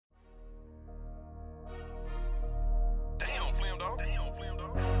dog.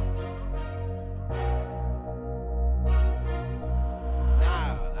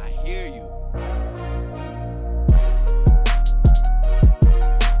 Nah, I hear you.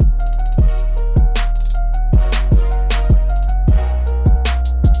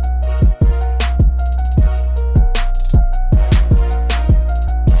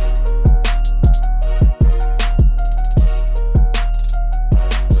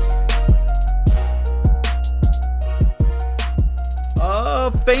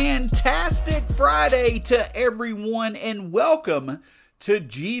 Fantastic Friday to everyone, and welcome to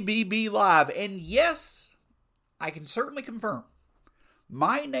GBB Live. And yes, I can certainly confirm,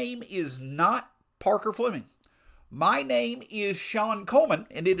 my name is not Parker Fleming. My name is Sean Coleman,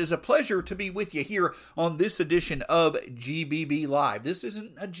 and it is a pleasure to be with you here on this edition of GBB Live. This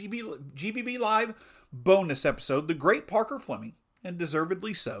isn't a GBB Live bonus episode. The great Parker Fleming, and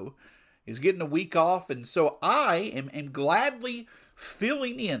deservedly so, is getting a week off, and so I am gladly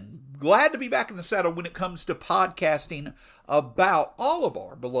filling in. Glad to be back in the saddle when it comes to podcasting about all of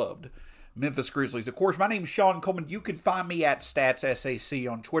our beloved Memphis Grizzlies. Of course, my name is Sean Coleman. You can find me at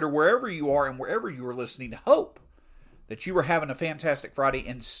StatsSAC on Twitter, wherever you are and wherever you are listening. Hope that you are having a fantastic Friday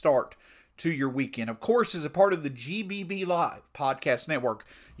and start to your weekend. Of course, as a part of the GBB Live podcast network,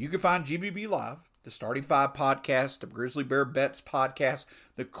 you can find GBB Live, the Starting Five podcast, the Grizzly Bear Bets podcast,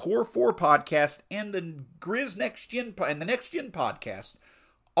 the Core 4 podcast, and the Grizz Next Gen and the Next Gen podcast,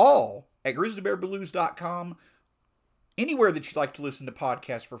 all at grizzlybearblues.com. Anywhere that you'd like to listen to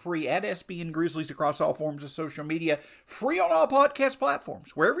podcasts for free, at SBN Grizzlies across all forms of social media, free on all podcast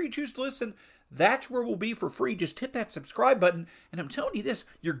platforms. Wherever you choose to listen, that's where we'll be for free. Just hit that subscribe button, and I'm telling you this,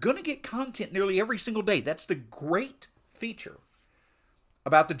 you're going to get content nearly every single day. That's the great feature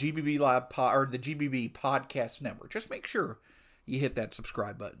about the GBB Live or the GBB Podcast Network. Just make sure you hit that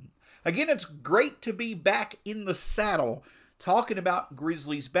subscribe button. Again, it's great to be back in the saddle talking about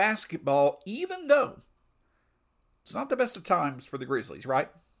Grizzlies basketball, even though it's not the best of times for the Grizzlies, right?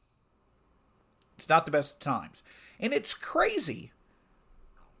 It's not the best of times. And it's crazy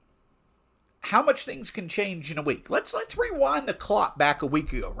how much things can change in a week. Let's rewind the clock back a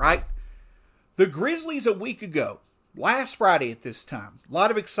week ago, right? The Grizzlies a week ago, last Friday at this time, a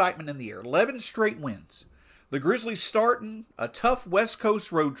lot of excitement in the air, 11 straight wins. The Grizzlies starting a tough West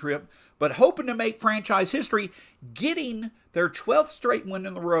Coast road trip, but hoping to make franchise history, getting their 12th straight win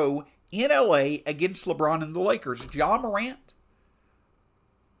in a row in LA against LeBron and the Lakers. Ja Morant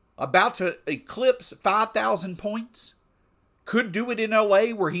about to eclipse 5,000 points. Could do it in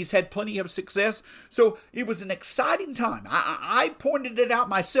LA where he's had plenty of success. So it was an exciting time. I pointed it out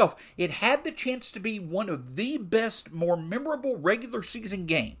myself. It had the chance to be one of the best, more memorable regular season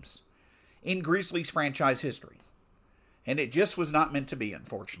games in Grizzlies franchise history. And it just was not meant to be,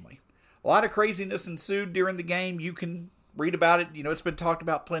 unfortunately. A lot of craziness ensued during the game. You can read about it. You know, it's been talked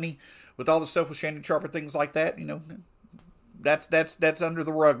about plenty with all the stuff with Shannon Sharpe and things like that. You know, that's under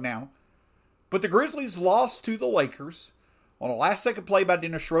the rug now. But the Grizzlies lost to the Lakers on a last-second play by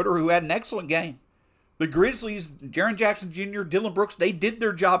Dennis Schroeder, who had an excellent game. The Grizzlies, Jaren Jackson Jr., Dillon Brooks, they did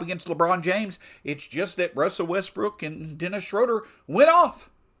their job against LeBron James. It's just that Russell Westbrook and Dennis Schroeder went off.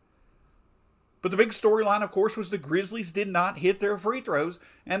 But the big storyline, of course, was the Grizzlies did not hit their free throws,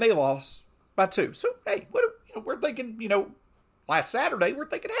 and they lost by 2. So, hey, we're thinking, last Saturday, we're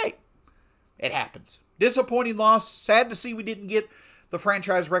thinking, hey, it happens. Disappointing loss. Sad to see we didn't get the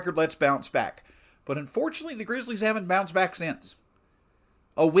franchise record. Let's bounce back. But unfortunately, the Grizzlies haven't bounced back since.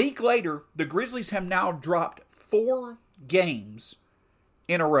 A week later, the Grizzlies have now dropped 4 games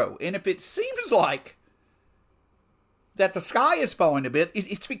in a row. And if it seems like that the sky is falling a bit,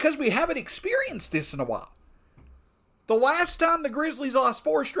 it's because we haven't experienced this in a while. The last time the Grizzlies lost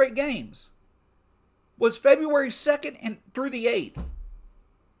 4 straight games was February 2nd and through the 8th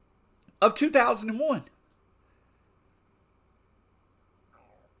of 2001.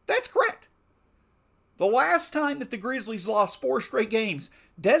 That's correct. The last time that the Grizzlies lost 4 straight games,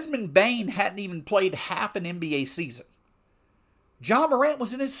 Desmond Bane hadn't even played half an NBA season. Ja Morant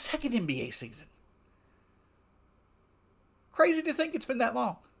was in his 2nd NBA season. Crazy to think it's been that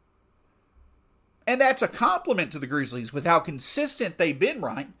long. And that's a compliment to the Grizzlies with how consistent they've been,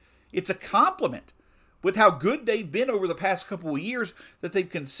 right? It's a compliment with how good they've been over the past couple of years that they've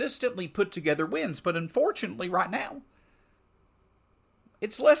consistently put together wins. But unfortunately, right now,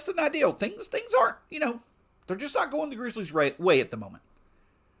 it's less than ideal. Things aren't, they're just not going the Grizzlies' way at the moment.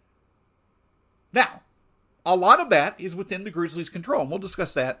 Now, a lot of that is within the Grizzlies' control, and we'll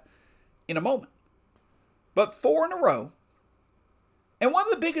discuss that in a moment. But 4 in a row. And one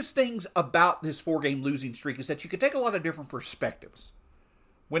of the biggest things about this 4-game losing streak is that you can take a lot of different perspectives.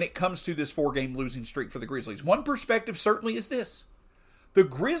 when it comes to this 4-game losing streak for the Grizzlies. One perspective certainly is this. The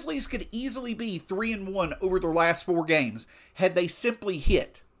Grizzlies could easily be 3-1 over their last 4 games had they simply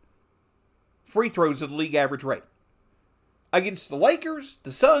hit free throws at the league average rate. Against the Lakers,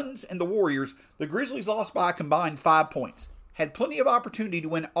 the Suns, and the Warriors, the Grizzlies lost by a combined 5 points. Had plenty of opportunity to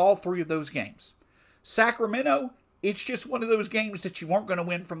win all 3 of those games. Sacramento, it's just one of those games that you weren't going to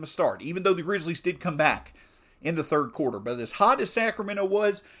win from the start, even though the Grizzlies did come back in the third quarter. But as hot as Sacramento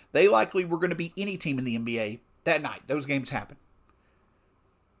was, they likely were going to beat any team in the NBA that night. Those games happened.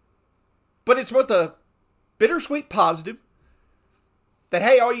 But it's both a bittersweet positive that,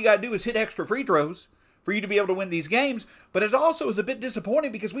 hey, all you got to do is hit extra free throws for you to be able to win these games. But it also is a bit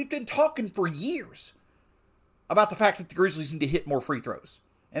disappointing because we've been talking for years about the fact that the Grizzlies need to hit more free throws.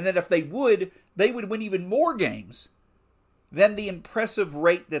 And that if they would win even more games than the impressive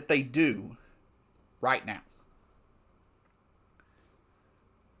rate that they do right now.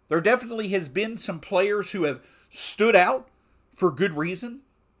 There definitely has been some players who have stood out for good reason.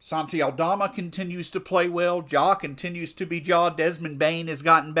 Santi Aldama continues to play well. Ja continues to be Ja. Desmond Bane has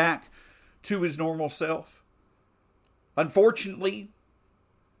gotten back to his normal self. Unfortunately,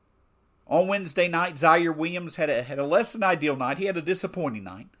 on Wednesday night, Zaire Williams had a less than ideal night. He had a disappointing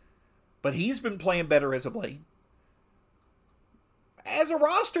night. But he's been playing better as of late. As a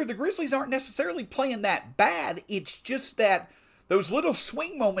roster, the Grizzlies aren't necessarily playing that bad. It's just that those little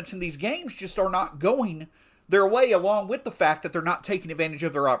swing moments in these games just are not going their way, along with the fact that they're not taking advantage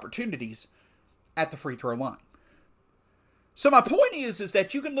of their opportunities at the free throw line. So my point is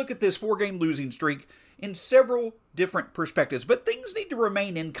that you can look at this 4-game losing streak in several different perspectives, but things need to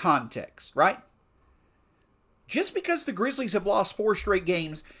remain in context, right? Just because the Grizzlies have lost 4 straight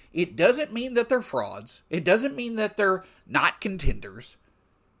games, it doesn't mean that they're frauds. It doesn't mean that they're not contenders.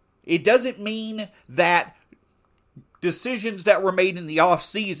 It doesn't mean that decisions that were made in the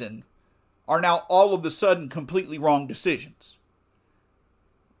offseason are now all of a sudden completely wrong decisions.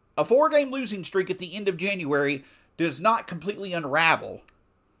 A 4-game losing streak at the end of January does not completely unravel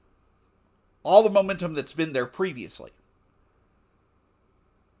all the momentum that's been there previously.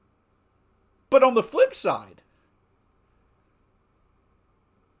 But on the flip side,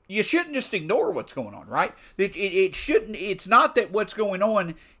 you shouldn't just ignore what's going on, right? It shouldn't. It's not that what's going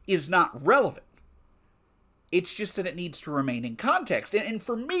on is not relevant. It's just that it needs to remain in context. And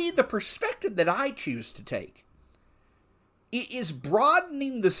for me, the perspective that I choose to take is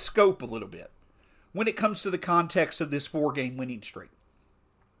broadening the scope a little bit when it comes to the context of this 4-game winning streak.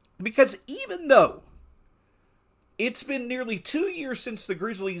 Because even though it's been nearly 2 years since the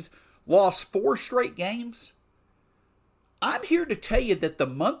Grizzlies lost 4 straight games, I'm here to tell you that the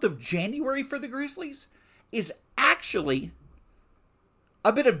month of January for the Grizzlies is actually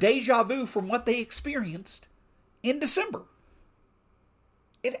a bit of deja vu from what they experienced in December.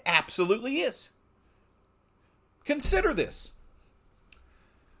 It absolutely is. Consider this.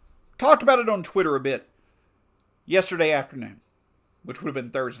 Talked about it on Twitter a bit yesterday afternoon, which would have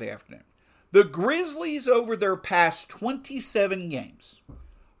been Thursday afternoon. The Grizzlies over their past 27 games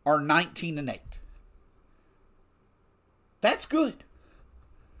are 19-8. That's good.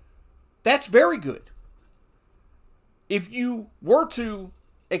 That's very good. If you were to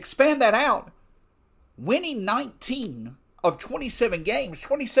expand that out, winning 19 of 27 games,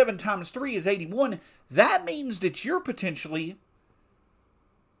 27 times 3 is 81. That means that you're potentially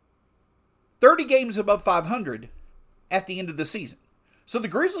 30 games above 500 at the end of the season. So the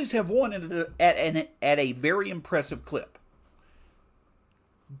Grizzlies have won at a very impressive clip.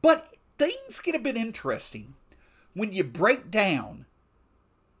 But things get a bit interesting when you break down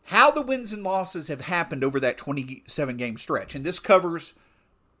how the wins and losses have happened over that 27-game stretch. And this covers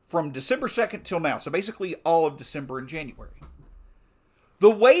from December 2nd till now. So basically all of December and January. The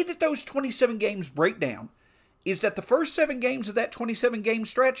way that those 27 games break down is that the first 7 games of that 27-game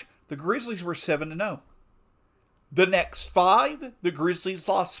stretch, the Grizzlies were 7-0. The next 5, the Grizzlies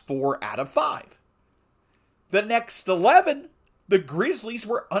lost 4 out of 5. The next 11, the Grizzlies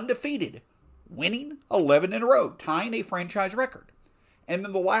were undefeated, winning 11 in a row, tying a franchise record. And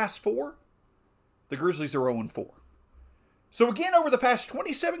then the last 4, the Grizzlies are 0-4. So again, over the past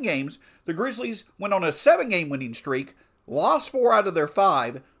 27 games, the Grizzlies went on a 7-game winning streak, lost 4 out of their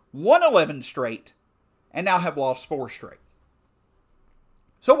 5, won 11 straight, and now have lost 4 straight.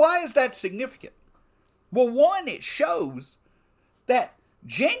 So why is that significant? Well, one, it shows that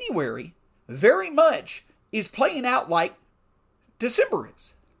January very much is playing out like December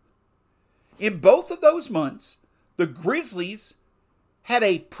is. In both of those months, the Grizzlies had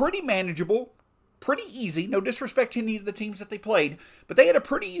a pretty manageable, pretty easy, no disrespect to any of the teams that they played, but they had a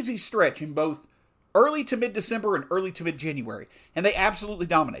pretty easy stretch in both early to mid-December and early to mid-January, and they absolutely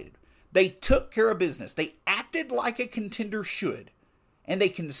dominated. They took care of business. They acted like a contender should, and they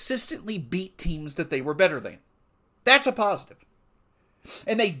consistently beat teams that they were better than. That's a positive.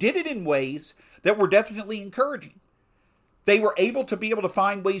 And they did it in ways that were definitely encouraging. They were able to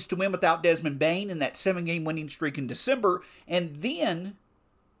find ways to win without Desmond Bane in that 7-game winning streak in December. And then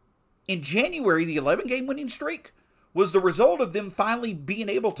in January, the 11-game winning streak was the result of them finally being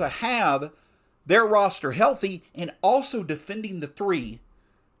able to have their roster healthy and also defending the three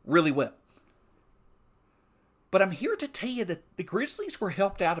really well. But I'm here to tell you that the Grizzlies were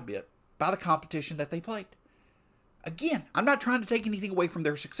helped out a bit by the competition that they played. Again, I'm not trying to take anything away from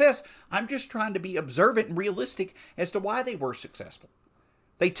their success. I'm just trying to be observant and realistic as to why they were successful.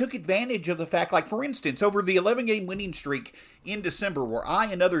 They took advantage of the fact, like for instance, over the 11-game winning streak in December, where I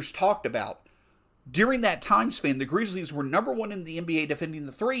and others talked about, during that time span, the Grizzlies were number one in the NBA defending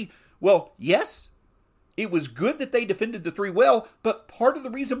the three. Well, yes, it was good that they defended the three well, but part of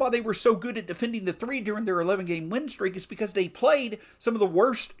the reason why they were so good at defending the three during their 11-game win streak is because they played some of the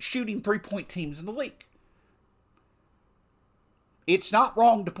worst shooting three-point teams in the league. It's not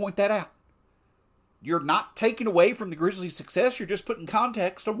wrong to point that out. You're not taking away from the Grizzlies' success. You're just putting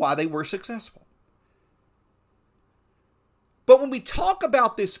context on why they were successful. But when we talk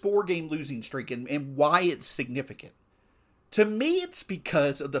about this 4-game losing streak and why it's significant, to me it's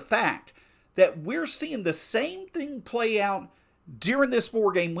because of the fact that we're seeing the same thing play out during this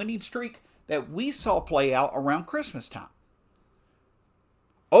 4-game winning streak that we saw play out around Christmas time.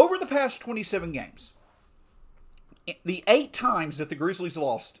 Over the past 27 games, the 8 times that the Grizzlies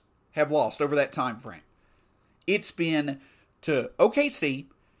have lost over that time frame, it's been to OKC,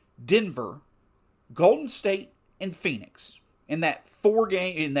 Denver, Golden State, and Phoenix in that 4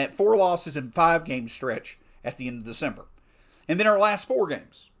 losses and 5-game stretch at the end of December. And then our last 4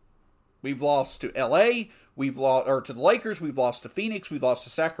 games, we've lost to LA, to the Lakers, we've lost to Phoenix, we've lost to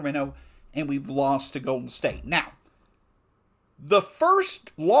Sacramento, and we've lost to Golden State. Now, the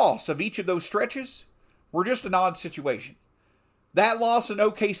first loss of each of those stretches were just an odd situation. That loss in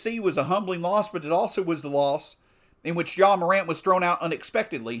OKC was a humbling loss, but it also was the loss in which Ja Morant was thrown out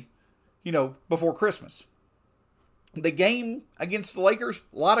unexpectedly, before Christmas. The game against the Lakers,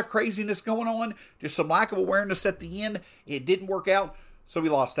 a lot of craziness going on, just some lack of awareness at the end. It didn't work out, so we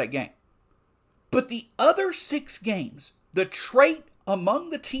lost that game. But the other 6 games, the trait among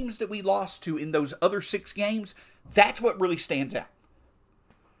the teams that we lost to in those other 6 games, that's what really stands out.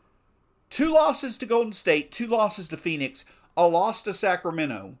 2 losses to Golden State, 2 losses to Phoenix, a loss to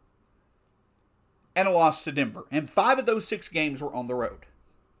Sacramento, and a loss to Denver. And 5 of those 6 games were on the road.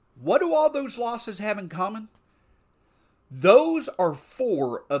 What do all those losses have in common? Those are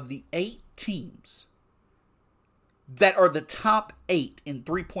 4 of the 8 teams that are the top 8 in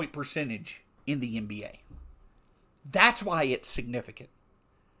three-point percentage in the NBA. That's why it's significant.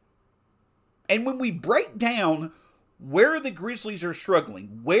 And when we break down where the Grizzlies are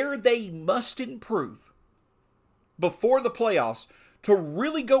struggling, where they must improve before the playoffs to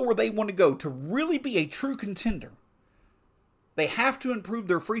really go where they want to go, to really be a true contender, they have to improve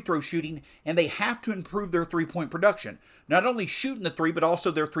their free throw shooting and they have to improve their three-point production. Not only shooting the three, but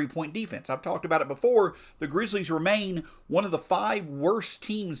also their three-point defense. I've talked about it before. The Grizzlies remain one of the 5 worst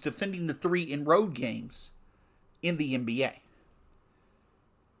teams defending the three in road games in the NBA.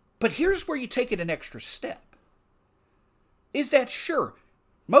 But here's where you take it an extra step. Is that sure,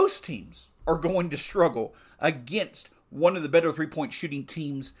 most teams are going to struggle against one of the better three-point shooting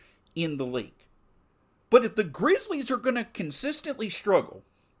teams in the league. But if the Grizzlies are going to consistently struggle,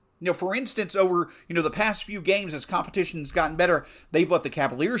 for instance, over, the past few games as competition's gotten better, they've let the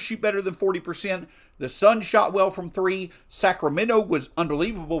Cavaliers shoot better than 40%. The Suns shot well from 3. Sacramento was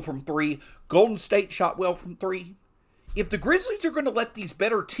unbelievable from 3. Golden State shot well from 3. If the Grizzlies are going to let these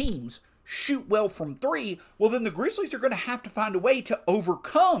better teams shoot well from 3, well, then the Grizzlies are going to have to find a way to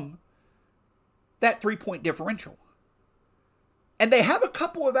overcome that three-point differential. And they have a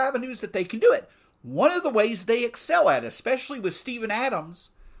couple of avenues that they can do it. One of the ways they excel at, especially with Steven Adams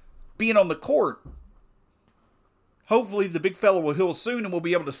being on the court, hopefully the big fella will heal soon and we'll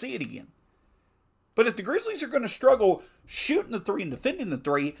be able to see it again. But if the Grizzlies are going to struggle shooting the 3 and defending the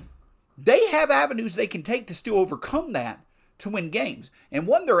 3, they have avenues they can take to still overcome that to win games. And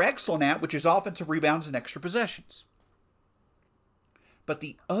one they're excellent at, which is offensive rebounds and extra possessions. But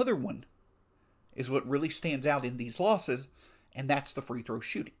the other one is what really stands out in these losses, and that's the free throw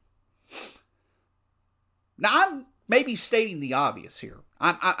shooting. Now, I'm maybe stating the obvious here.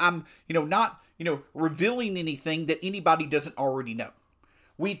 I'm not revealing anything that anybody doesn't already know.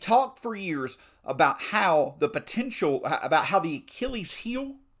 We talked for years about how the Achilles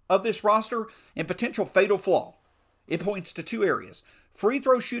heel of this roster and potential fatal flaw. It points to two areas: free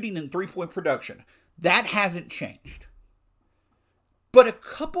throw shooting and three-point production. That hasn't changed. But a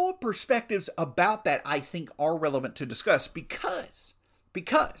couple of perspectives about that I think are relevant to discuss because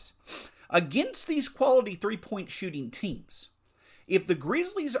against these quality three-point shooting teams, if the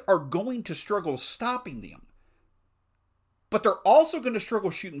Grizzlies are going to struggle stopping them, but they're also going to struggle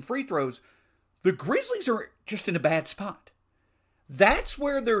shooting free throws, the Grizzlies are just in a bad spot. That's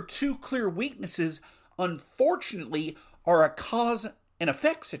where their two clear weaknesses, unfortunately, are a cause and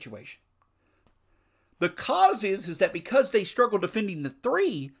effect situation. The cause is that because they struggle defending the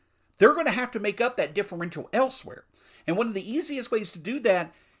three, they're going to have to make up that differential elsewhere. And one of the easiest ways to do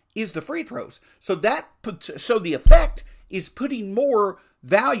that is the free throws. So the effect is putting more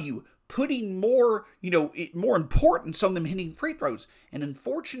value, putting more, more importance on them hitting free throws. And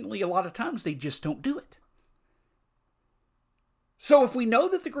unfortunately, a lot of times they just don't do it. So if we know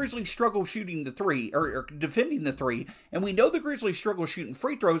that the Grizzlies struggle shooting the three, or defending the three, and we know the Grizzlies struggle shooting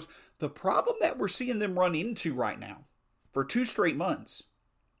free throws, the problem that we're seeing them run into right now, for 2 straight months,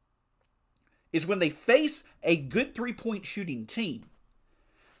 is when they face a good three-point shooting team,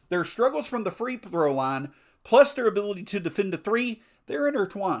 their struggles from the free throw line, plus their ability to defend the three, they're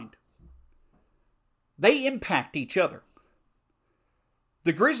intertwined. They impact each other.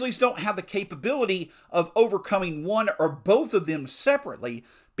 The Grizzlies don't have the capability of overcoming one or both of them separately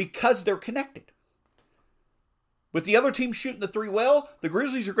because they're connected. With the other team shooting the three well, the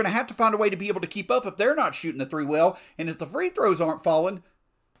Grizzlies are going to have to find a way to be able to keep up if they're not shooting the three well. And if the free throws aren't falling,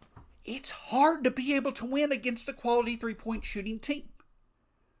 it's hard to be able to win against a quality three-point shooting team.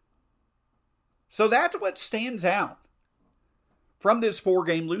 So that's what stands out from this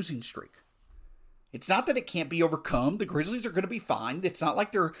 4-game losing streak. It's not that it can't be overcome. The Grizzlies are going to be fine. It's not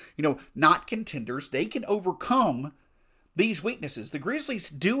like they're, not contenders. They can overcome these weaknesses. The Grizzlies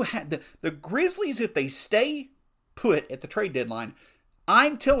do have the Grizzlies, if they stay put at the trade deadline,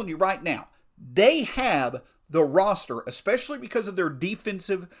 I'm telling you right now, they have the roster, especially because of their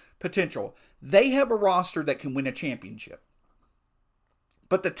defensive potential. They have a roster that can win a championship.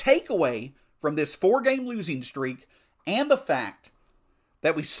 But the takeaway from this 4-game losing streak and the fact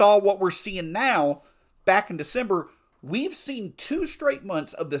that we saw what we're seeing now back in December, we've seen 2 straight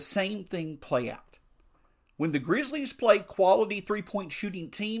months of the same thing play out. When the Grizzlies play quality three-point shooting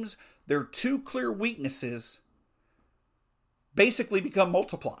teams, their 2 clear weaknesses basically become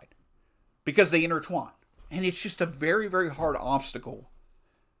multiplied because they intertwine. And it's just a very, very hard obstacle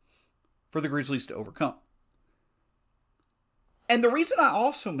for the Grizzlies to overcome. And the reason I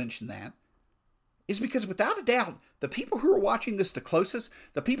also mention that is because without a doubt, the people who are watching this the closest,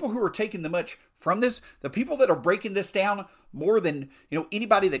 the people who are taking the much from this, the people that are breaking this down more than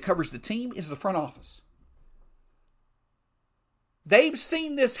anybody that covers the team is the front office. They've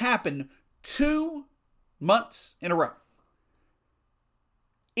seen this happen 2 months in a row.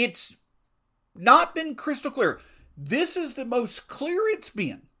 It's not been crystal clear. This is the most clear it's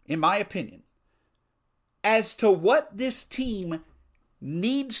been, in my opinion, as to what this team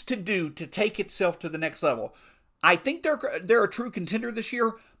needs to do to take itself to the next level. I think they're a true contender this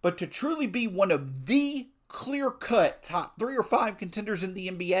year, but to truly be one of the clear-cut top 3 or 5 contenders in the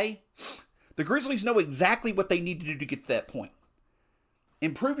NBA, the Grizzlies know exactly what they need to do to get to that point.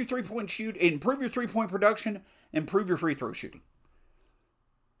 Improve your three-point shoot, improve your three-point production, improve your free throw shooting.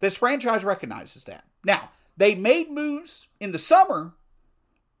 This franchise recognizes that. Now, they made moves in the summer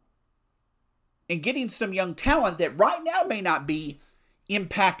in getting some young talent that right now may not be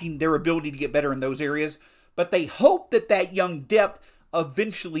impacting their ability to get better in those areas, but they hope that that young depth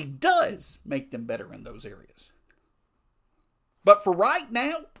eventually does make them better in those areas. But for right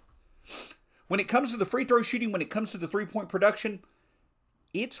now, when it comes to the free throw shooting, when it comes to the three-point production,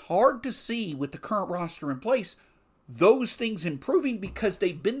 it's hard to see with the current roster in place those things improving because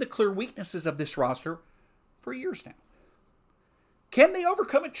they've been the clear weaknesses of this roster for years now. Can they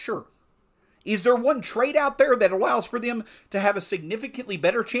overcome it? Sure. Is there one trade out there that allows for them to have a significantly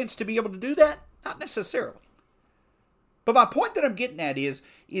better chance to be able to do that? Not necessarily. But my point that I'm getting at is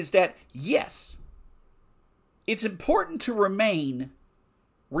that, yes, it's important to remain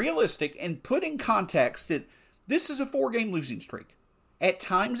realistic and put in context that this is a 4-game losing streak. At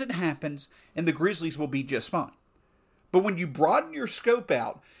times it happens, and the Grizzlies will be just fine. But when you broaden your scope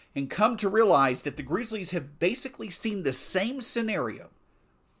out and come to realize that the Grizzlies have basically seen the same scenario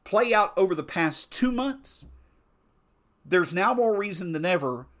play out over the past 2 months, there's now more reason than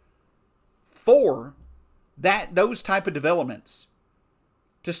ever for those type of developments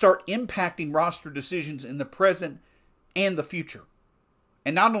to start impacting roster decisions in the present and the future.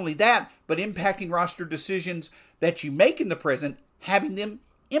 And not only that, but impacting roster decisions that you make in the present, having them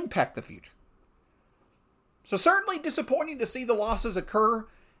impact the future. So certainly disappointing to see the losses occur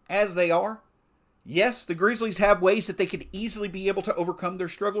as they are. Yes, the Grizzlies have ways that they could easily be able to overcome their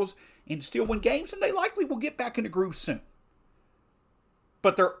struggles and still win games, and they likely will get back in the groove soon.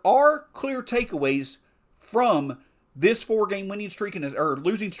 But there are clear takeaways from this 4-game winning streak or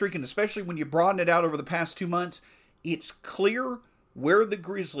losing streak, and especially when you broaden it out over the past 2 months, it's clear where the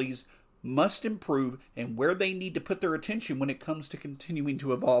Grizzlies must improve and where they need to put their attention when it comes to continuing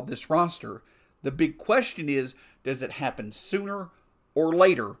to evolve this roster. The big question is, does it happen sooner or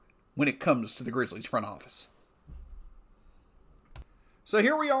later when it comes to the Grizzlies front office? So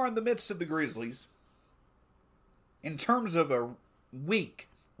here we are in the midst of the Grizzlies. In terms of a week,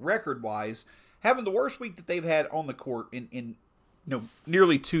 record-wise, having the worst week that they've had on the court in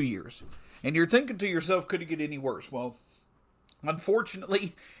nearly 2 years. And you're thinking to yourself, could it get any worse? Well,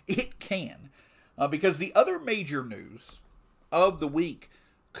 unfortunately, it can. Because the other major news of the week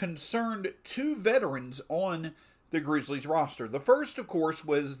concerned 2 veterans on the Grizzlies roster. The first, of course,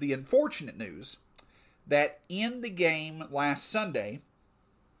 was the unfortunate news that in the game last Sunday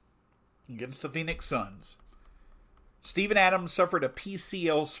against the Phoenix Suns, Steven Adams suffered a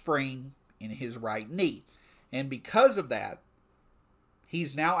PCL sprain in his right knee. And because of that,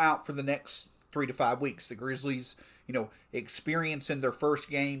 he's now out for the next 3 to 5 weeks. The Grizzlies, experiencing their first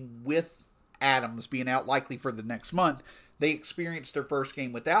game with Adams being out likely for the next month, they experienced their first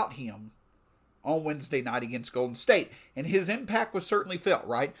game without him on Wednesday night against Golden State. And his impact was certainly felt,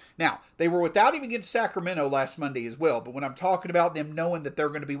 right? Now, they were without him against Sacramento last Monday as well. But when I'm talking about them knowing that they're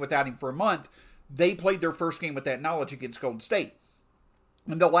going to be without him for a month, they played their first game with that knowledge against Golden State.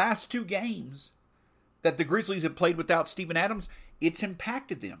 In the last 2 games that the Grizzlies have played without Steven Adams, it's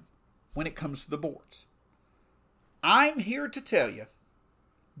impacted them when it comes to the boards. I'm here to tell you,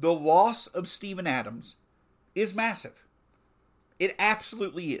 the loss of Steven Adams is massive. It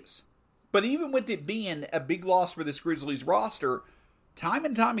absolutely is. But even with it being a big loss for this Grizzlies roster, time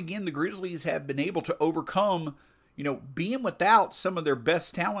and time again, the Grizzlies have been able to overcome, being without some of their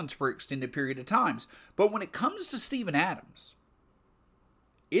best talents for extended period of times. But when it comes to Steven Adams,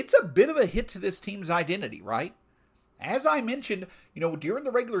 it's a bit of a hit to this team's identity, right? As I mentioned, during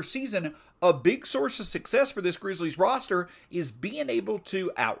the regular season, a big source of success for this Grizzlies roster is being able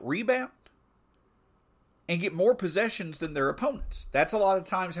to out-rebound and get more possessions than their opponents. That's a lot of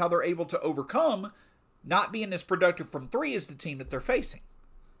times how they're able to overcome not being as productive from 3 as the team that they're facing.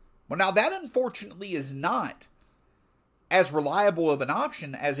 Well, now that unfortunately is not as reliable of an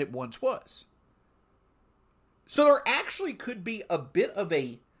option as it once was. So there actually could be a bit of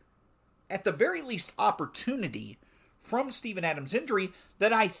at the very least, opportunity from Steven Adams' injury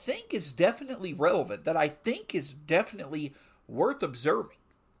that I think is definitely relevant, that I think is definitely worth observing.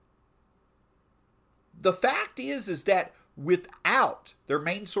 The fact is that without their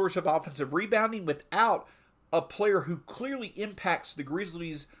main source of offensive rebounding, without a player who clearly impacts the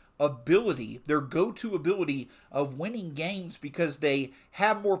Grizzlies' ability, their go-to ability of winning games because they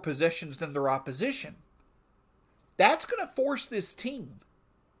have more possessions than their opposition, that's going to force this team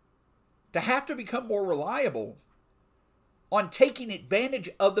to have to become more reliable on taking advantage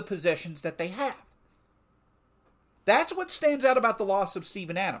of the possessions that they have. That's what stands out about the loss of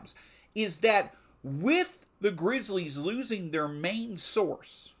Steven Adams, is that with the Grizzlies losing their main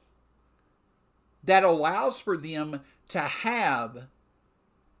source, that allows for them to have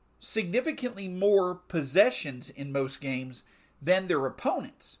significantly more possessions in most games than their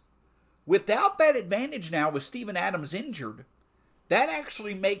opponents. Without that advantage now, with Steven Adams injured, that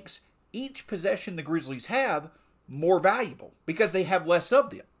actually makes each possession the Grizzlies have more valuable because they have less of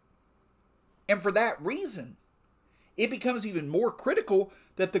them. And for that reason, it becomes even more critical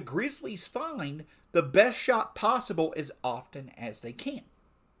that the Grizzlies find the best shot possible as often as they can.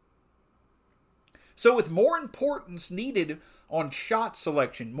 So with more importance needed on shot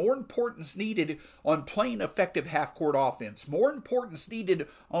selection, more importance needed on playing effective half-court offense, more importance needed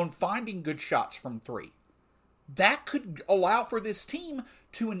on finding good shots from 3, that could allow for this team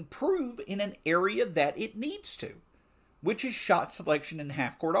to improve in an area that it needs to, which is shot selection and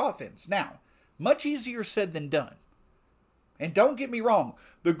half-court offense. Now, much easier said than done. And don't get me wrong,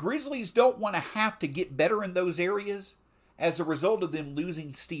 the Grizzlies don't want to have to get better in those areas as a result of them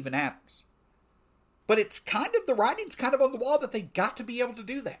losing Steven Adams. But it's kind of, the writing's kind of on the wall that they've got to be able to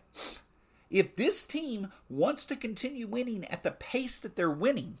do that. If this team wants to continue winning at the pace that they're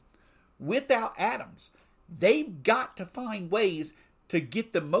winning without Adams, they've got to find ways to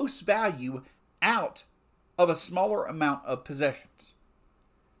get the most value out of a smaller amount of possessions.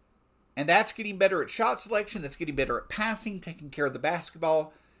 And that's getting better at shot selection, that's getting better at passing, taking care of the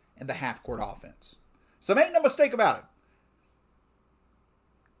basketball, and the half-court offense. So make no mistake about it.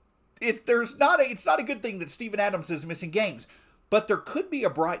 it's not a good thing that Steven Adams is missing games. But there could be a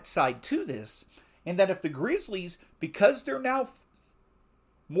bright side to this, in that if the Grizzlies, because they're now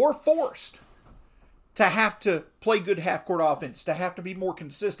more forced to have to play good half-court offense, to have to be more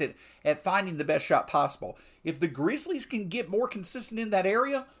consistent at finding the best shot possible, if the Grizzlies can get more consistent in that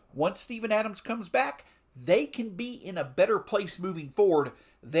area, once Steven Adams comes back, they can be in a better place moving forward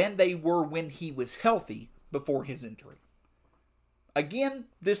than they were when he was healthy before his injury. Again,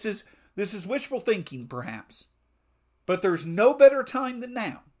 this is wishful thinking, perhaps. But there's no better time than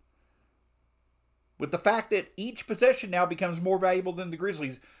now. With the fact that each possession now becomes more valuable than the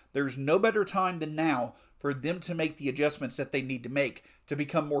Grizzlies, there's no better time than now for them to make the adjustments that they need to make to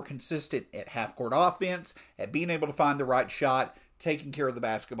become more consistent at half-court offense, at being able to find the right shot, taking care of the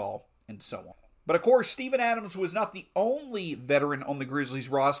basketball, and so on. But of course, Steven Adams was not the only veteran on the Grizzlies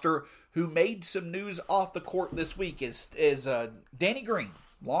roster who made some news off the court this week, as Danny Green,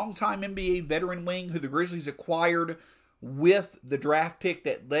 longtime NBA veteran wing who the Grizzlies acquired with the draft pick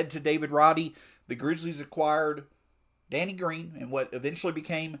that led to David Roddy. The Grizzlies acquired Danny Green and what eventually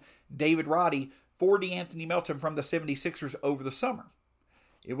became David Roddy for DeAnthony Melton from the 76ers over the summer.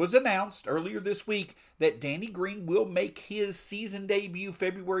 It was announced earlier this week that Danny Green will make his season debut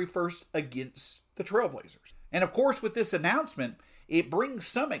February 1st against the Trailblazers. And of course, with this announcement, it brings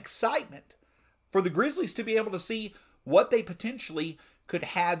some excitement for the Grizzlies to be able to see what they potentially could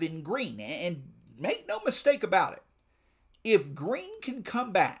have in Green. And make no mistake about it, if Green can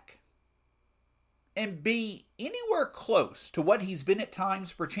come back and be anywhere close to what he's been at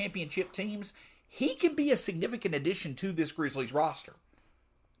times for championship teams, he can be a significant addition to this Grizzlies roster.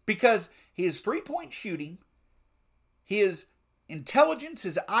 Because his three-point shooting, his intelligence,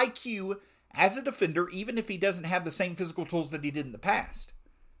 his IQ as a defender, even if he doesn't have the same physical tools that he did in the past,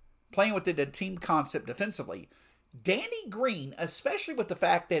 playing within a team concept defensively, Danny Green, especially with the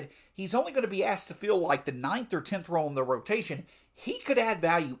fact that he's only going to be asked to fill like the 9th or 10th role in the rotation, he could add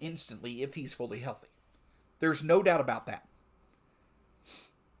value instantly if he's fully healthy. There's no doubt about that.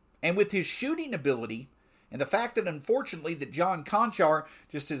 And with his shooting ability, and the fact that unfortunately that John Konchar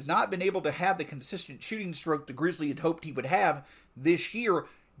just has not been able to have the consistent shooting stroke the Grizzlies had hoped he would have this year,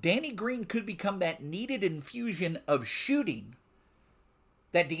 Danny Green could become that needed infusion of shooting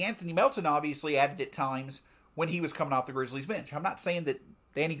that DeAnthony Melton obviously added at times when he was coming off the Grizzlies bench. I'm not saying that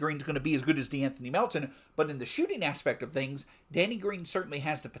Danny Green's going to be as good as DeAnthony Melton, but in the shooting aspect of things, Danny Green certainly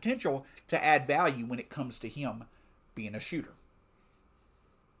has the potential to add value when it comes to him being a shooter.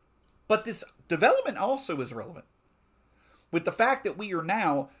 But this development also is relevant with the fact that we are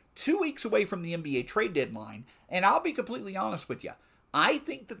now 2 weeks away from the NBA trade deadline, and I'll be completely honest with you. I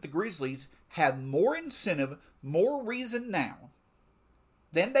think that the Grizzlies have more incentive, more reason now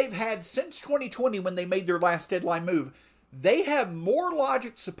than they've had since 2020 when they made their last deadline move. They have more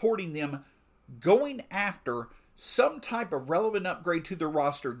logic supporting them going after some type of relevant upgrade to their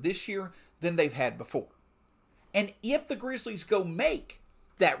roster this year than they've had before. And if the Grizzlies go make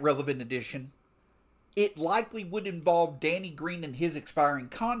that relevant addition, it likely would involve Danny Green and his expiring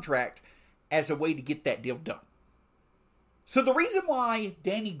contract as a way to get that deal done. So the reason why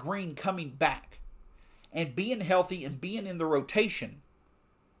Danny Green coming back and being healthy and being in the rotation,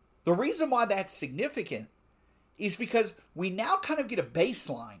 the reason why that's significant is because we now kind of get a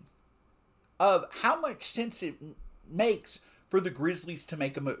baseline of how much sense it makes for the Grizzlies to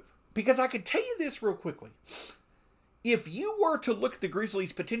make a move. Because I could tell you this real quickly. If you were to look at the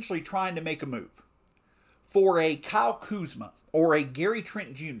Grizzlies potentially trying to make a move for a Kyle Kuzma or a Gary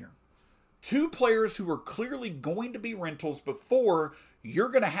Trent Jr., two players who are clearly going to be rentals before you're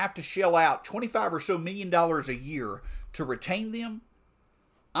going to have to shell out $25 or so million a year to retain them,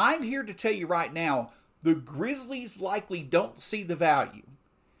 I'm here to tell you right now, the Grizzlies likely don't see the value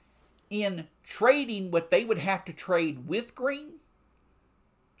in trading what they would have to trade with Green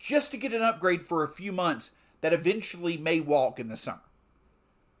just to get an upgrade for a few months that eventually may walk in the summer.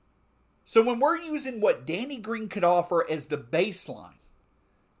 So when we're using what Danny Green could offer as the baseline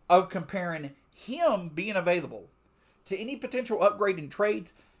of comparing him being available to any potential upgrade in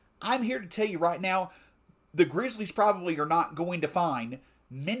trades, I'm here to tell you right now, the Grizzlies probably are not going to find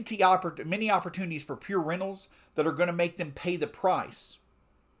many opportunities for pure rentals that are going to make them pay the price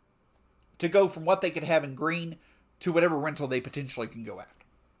to go from what they could have in Green to whatever rental they potentially can go after.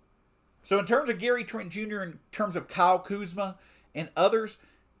 So in terms of Gary Trent Jr., in terms of Kyle Kuzma and others,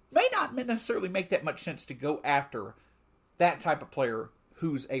 may not necessarily make that much sense to go after that type of player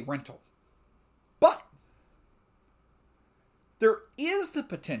who's a rental. But there is the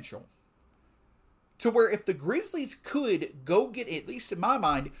potential to where if the Grizzlies could go get, at least in my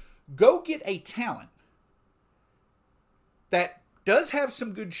mind, go get a talent that does have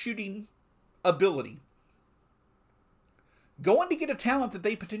some good shooting ability, going to get a talent that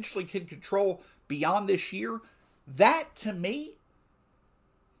they potentially can control beyond this year, that to me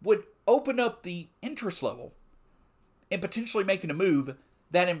would open up the interest level in potentially making a move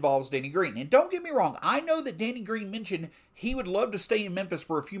that involves Danny Green. And don't get me wrong, I know that Danny Green mentioned he would love to stay in Memphis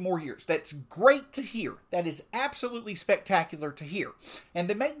for a few more years. That's great to hear. That is absolutely spectacular to hear. And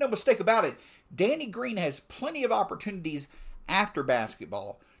then make no mistake about it, Danny Green has plenty of opportunities after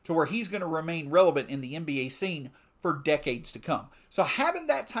basketball to where he's going to remain relevant in the NBA scene for decades to come. So having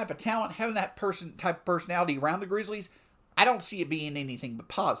that type of talent, having that type of personality around the Grizzlies, I don't see it being anything but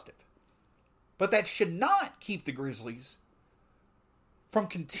positive. But that should not keep the Grizzlies from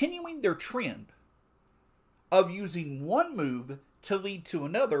continuing their trend of using one move to lead to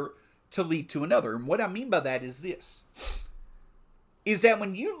another, And what I mean by that is this, is that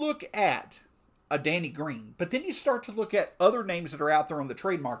when you look at a Danny Green, but then you start to look at other names that are out there on the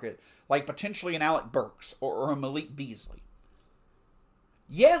trade market, like potentially an Alec Burks or a Malik Beasley.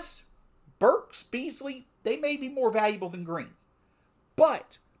 Yes, Burks, Beasley, they may be more valuable than Green.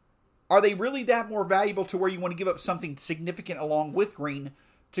 But are they really that more valuable to where you want to give up something significant along with Green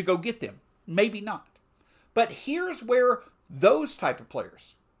to go get them? Maybe not. But here's where those type of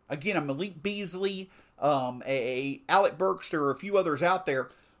players, again, a Malik Beasley, a Alec Burks, there are a few others out there,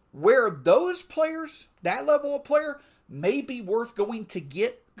 where those players, that level of player, may be worth going to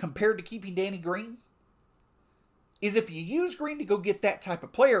get compared to keeping Danny Green, is if you use Green to go get that type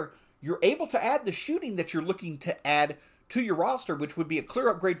of player, you're able to add the shooting that you're looking to add to your roster, which would be a clear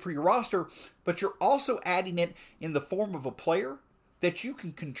upgrade for your roster, but you're also adding it in the form of a player that you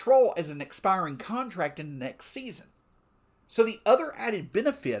can control as an expiring contract in the next season. So the other added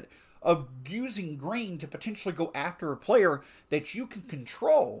benefit of using Green to potentially go after a player that you can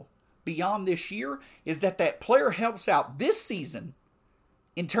control beyond this year is that that player helps out this season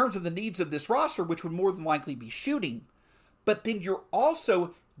in terms of the needs of this roster, which would more than likely be shooting, but then you're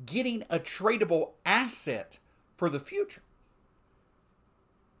also getting a tradable asset for the future.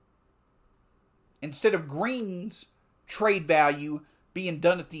 Instead of Green's trade value being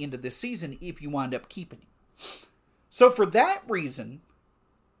done at the end of this season if you wind up keeping him. So for that reason,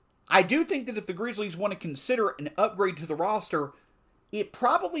 I do think that if the Grizzlies want to consider an upgrade to the roster, it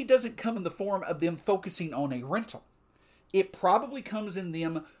probably doesn't come in the form of them focusing on a rental. It probably comes in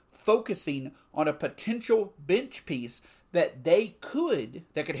them focusing on a potential bench piece that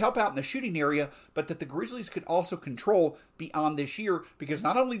could help out in the shooting area, but that the Grizzlies could also control beyond this year, because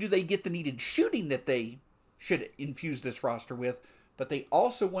not only do they get the needed shooting that they should infuse this roster with, but they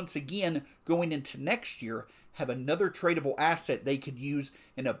also, once again, going into next year, have another tradable asset they could use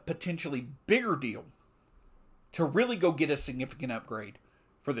in a potentially bigger deal to really go get a significant upgrade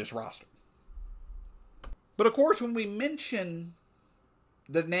for this roster. But of course, when we mention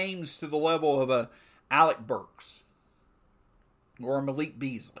the names to the level of a Alec Burks or a Malik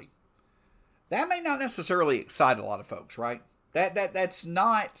Beasley, that may not necessarily excite a lot of folks, right? That's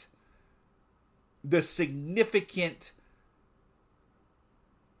not the significant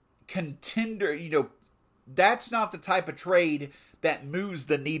contender, that's not the type of trade that moves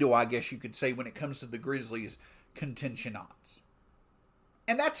the needle, I guess you could say, when it comes to the Grizzlies' contention odds.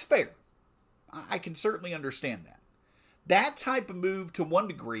 And that's fair. I can certainly understand that. That type of move, to one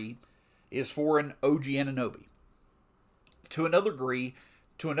degree, is for an OG Anunoby. To another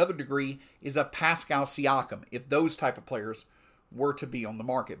degree, is a Pascal Siakam, if those type of players were to be on the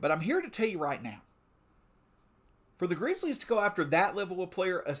market. But I'm here to tell you right now, for the Grizzlies to go after that level of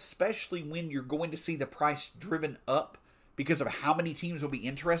player, especially when you're going to see the price driven up because of how many teams will be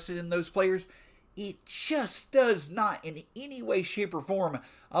interested in those players, it just does not in any way, shape, or form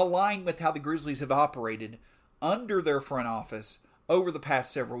align with how the Grizzlies have operated under their front office over the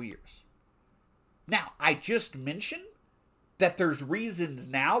past several years. Now, I just mentioned that there's reasons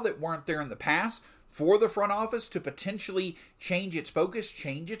now that weren't there in the past for the front office to potentially change its focus,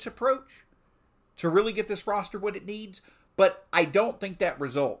 change its approach, to really get this roster what it needs, but I don't think that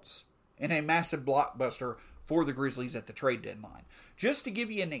results in a massive blockbuster for the Grizzlies at the trade deadline. Just to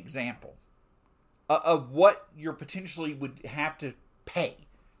give you an example of what you potentially would have to pay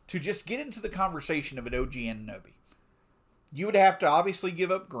to just get into the conversation of an OG Anunoby. You would have to obviously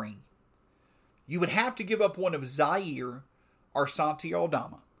give up Green. You would have to give up one of Zaire or Santi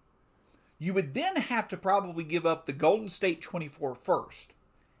Aldama. You would then have to probably give up the Golden State 24 first.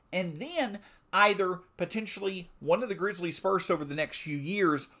 And then either potentially one of the Grizzlies first over the next few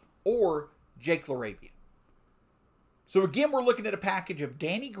years or Jake LaRavia. So again, we're looking at a package of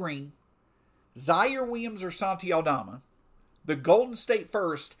Danny Green, Zaire Williams or Santi Aldama, the Golden State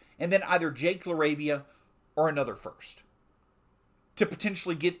first, and then either Jake LaRavia or another first. to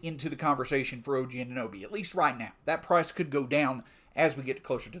potentially get into the conversation for OG Anunoby, at least right now. That price could go down as we get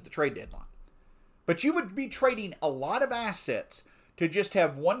closer to the trade deadline. But you would be trading a lot of assets to just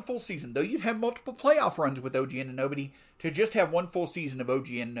have one full season, though you'd have multiple playoff runs with OG Anunoby, to just have one full season of OG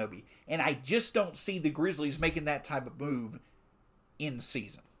Anunoby. And I just don't see the Grizzlies making that type of move in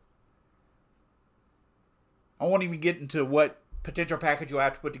season. I won't even get into what potential package you'll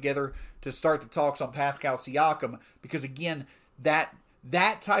have to put together to start the talks on Pascal Siakam, because again, that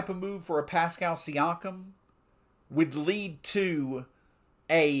type of move for a Pascal Siakam would lead to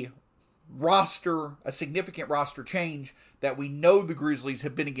a significant roster change that we know the Grizzlies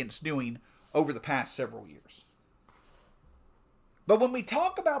have been against doing over the past several years. But when we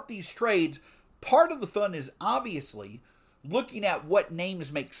talk about these trades, part of the fun is obviously looking at what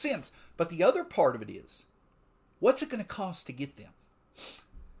names make sense, but the other part of it is, what's it going to cost to get them?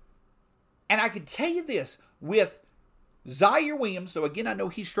 And I can tell you this, with Zaire Williams, so again, I know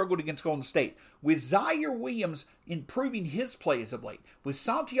he struggled against Golden State. With Zaire Williams improving his play as of late, with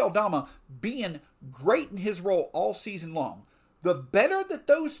Santi Aldama being great in his role all season long, the better that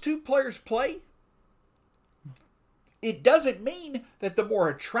those two players play, it doesn't mean that the more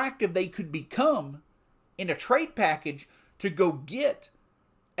attractive they could become in a trade package to go get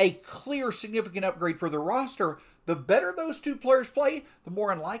a clear, significant upgrade for the roster. The better those two players play, the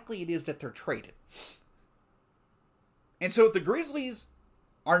more unlikely it is that they're traded. And so if the Grizzlies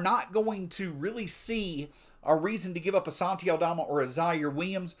are not going to really see a reason to give up a Santi Aldama or a Zaire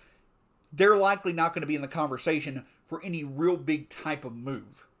Williams, they're likely not going to be in the conversation for any real big type of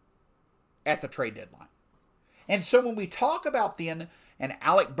move at the trade deadline. And so when we talk about then an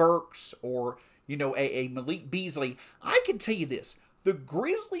Alec Burks or, a Malik Beasley, I can tell you this. The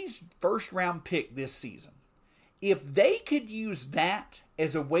Grizzlies' first round pick this season, if they could use that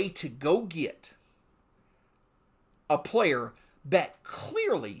as a way to go get a player that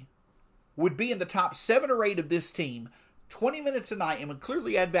clearly would be in the top 7 or 8 of this team, 20 minutes a night, and would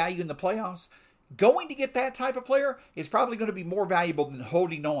clearly add value in the playoffs, going to get that type of player is probably going to be more valuable than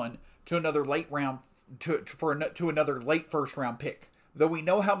holding on to another late round to another late first round pick. Though we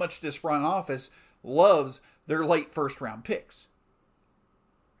know how much this front office loves their late first round picks.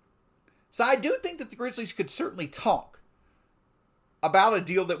 So I do think that the Grizzlies could certainly talk about a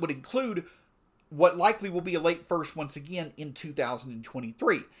deal that would include what likely will be a late first once again in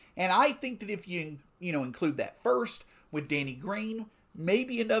 2023. And I think that if you include that first with Danny Green,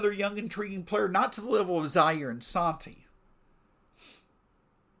 maybe another young intriguing player, not to the level of Zaire and Santi,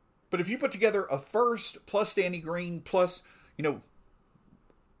 but if you put together a first plus Danny Green plus,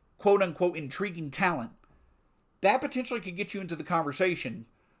 quote unquote intriguing talent, that potentially could get you into the conversation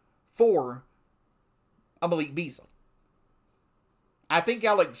for a Malik Beasley. I think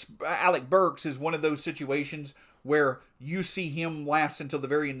Alec Burks is one of those situations where you see him last until the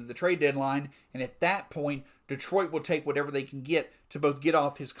very end of the trade deadline, and at that point, Detroit will take whatever they can get to both get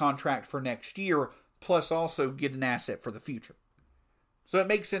off his contract for next year, plus also get an asset for the future. So it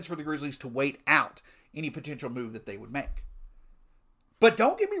makes sense for the Grizzlies to wait out any potential move that they would make. But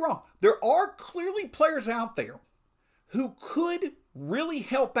don't get me wrong, there are clearly players out there who could really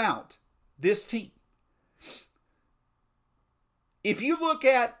help out this team. If you look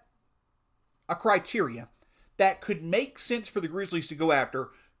at a criteria that could make sense for the Grizzlies to go after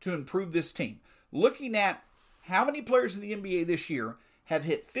to improve this team, looking at how many players in the NBA this year have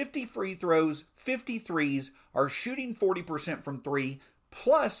hit 50 free throws, 50 threes, are shooting 40% from 3,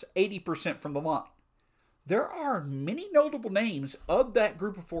 plus 80% from the line. There are many notable names of that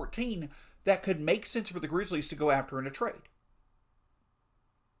group of 14 that could make sense for the Grizzlies to go after in a trade.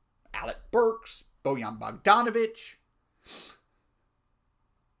 Alec Burks, Bojan Bogdanovic.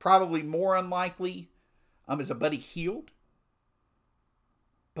 Probably more unlikely is a Buddy Hield.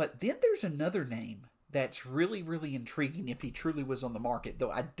 But then there's another name that's really, really intriguing if he truly was on the market,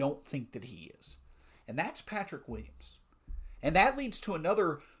 though I don't think that he is. And that's Patrick Williams. And that leads to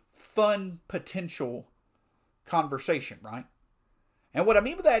another fun potential conversation, right? And what I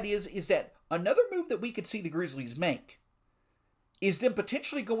mean by that is that another move that we could see the Grizzlies make is them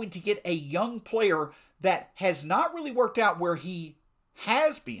potentially going to get a young player that has not really worked out where he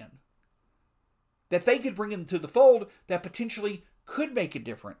has been, that they could bring into the fold that potentially could make a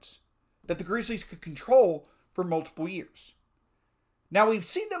difference, that the Grizzlies could control for multiple years. Now, we've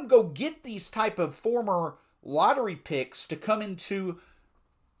seen them go get these type of former lottery picks to come into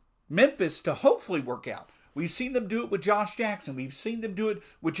Memphis to hopefully work out. We've seen them do it with Josh Jackson. We've seen them do it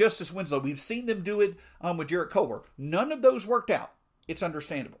with Justice Winslow. We've seen them do it with Jarrett Culver. None of those worked out. It's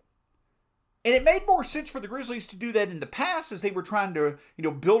understandable. And it made more sense for the Grizzlies to do that in the past as they were trying to,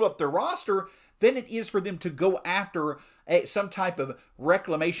 build up their roster than it is for them to go after some type of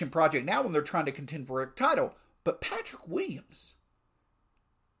reclamation project now when they're trying to contend for a title. But Patrick Williams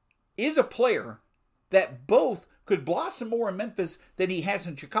is a player that both could blossom more in Memphis than he has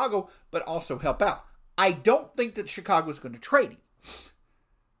in Chicago, but also help out. I don't think that Chicago's going to trade him.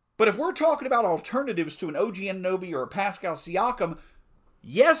 But if we're talking about alternatives to an OG Anunoby or a Pascal Siakam,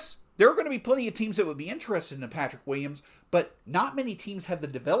 yes, there are going to be plenty of teams that would be interested in Patrick Williams, but not many teams have the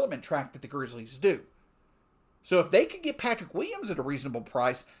development track that the Grizzlies do. So if they could get Patrick Williams at a reasonable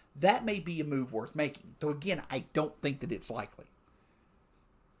price, that may be a move worth making. Though again, I don't think that it's likely.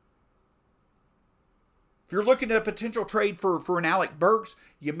 If you're looking at a potential trade for an Alec Burks,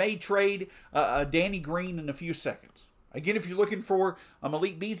 you may trade Danny Green in a few seconds. Again, if you're looking for a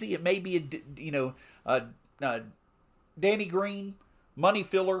Malik Beasley, it may be Danny Green, money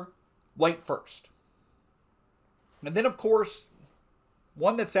filler, late first. And then, of course,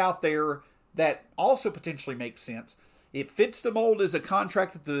 one that's out there that also potentially makes sense. It fits the mold as a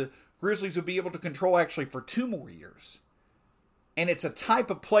contract that the Grizzlies would be able to control actually for 2 more years. And it's a type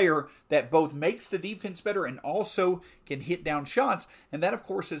of player that both makes the defense better and also can hit down shots. And that, of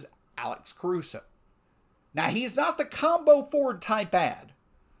course, is Alex Caruso. Now, he's not the combo forward type ad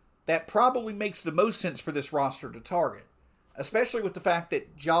that probably makes the most sense for this roster to target. Especially with the fact that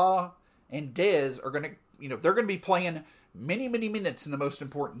Ja and Dez are going to, they're going to be playing many, many minutes in the most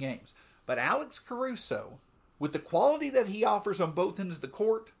important games. But Alex Caruso, with the quality that he offers on both ends of the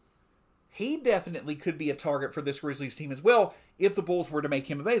court, he definitely could be a target for this Grizzlies team as well if the Bulls were to make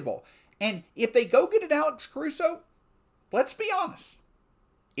him available. And if they go get an Alex Caruso, let's be honest,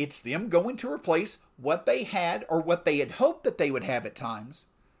 it's them going to replace what they had or what they had hoped that they would have at times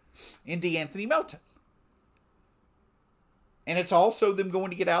in DeAnthony Melton. And it's also them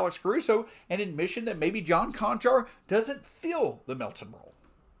going to get Alex Caruso, an admission that maybe John Konchar doesn't fill the Melton role.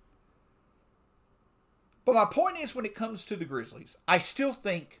 But my point is, when it comes to the Grizzlies, I still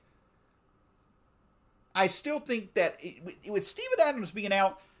think that with Steven Adams being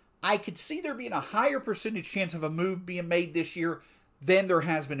out, I could see there being a higher percentage chance of a move being made this year than there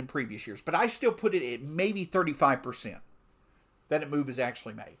has been in previous years. But I still put it at maybe 35% that a move is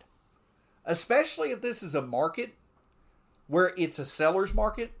actually made. Especially if this is a market where it's a seller's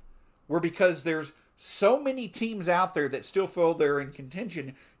market, where because there's so many teams out there that still feel they're in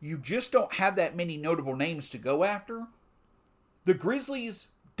contention, you just don't have that many notable names to go after. The Grizzlies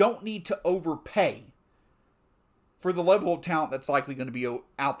don't need to overpay for the level of talent that's likely going to be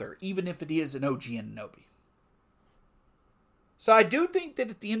out there, even if it is an OG Anunoby. So I do think that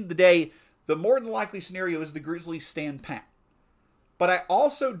at the end of the day, the more than likely scenario is the Grizzlies stand pat. But I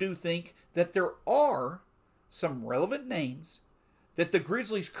also do think that there are some relevant names that the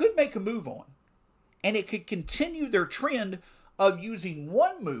Grizzlies could make a move on, and it could continue their trend of using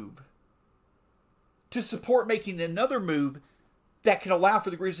one move to support making another move that can allow for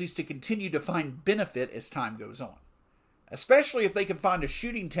the Grizzlies to continue to find benefit as time goes on. Especially if they can find a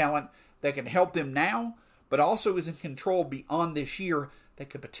shooting talent that can help them now, but also is in control beyond this year that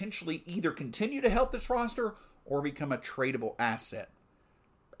could potentially either continue to help this roster or become a tradable asset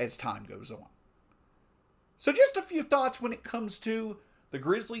as time goes on. So just a few thoughts when it comes to the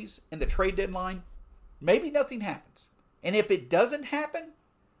Grizzlies and the trade deadline. Maybe nothing happens. And if it doesn't happen,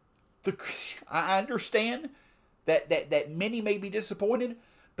 I understand that many may be disappointed,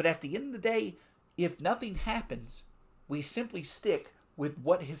 but at the end of the day, if nothing happens, we simply stick with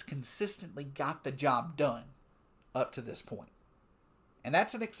what has consistently got the job done up to this point. And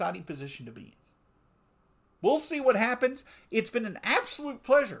that's an exciting position to be in. We'll see what happens. It's been an absolute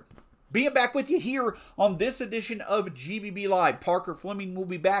pleasure being back with you here on this edition of GBB Live. Parker Fleming will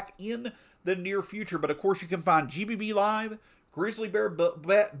be back in the near future. But of course, you can find GBB Live, Grizzly Bear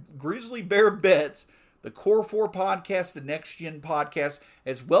Bets, the Core 4 podcast, the Next Gen podcast,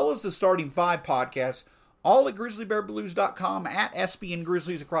 as well as the Starting 5 podcast, all at grizzlybearblues.com, at SBN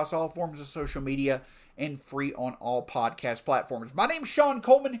Grizzlies across all forms of social media, and free on all podcast platforms. My name's Sean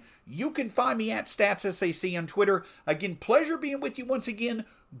Coleman. You can find me at StatsSAC on Twitter. Again, pleasure being with you once again.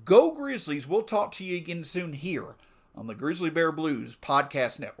 Go Grizzlies. We'll talk to you again soon here on the Grizzly Bear Blues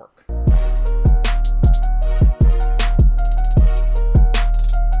Podcast Network.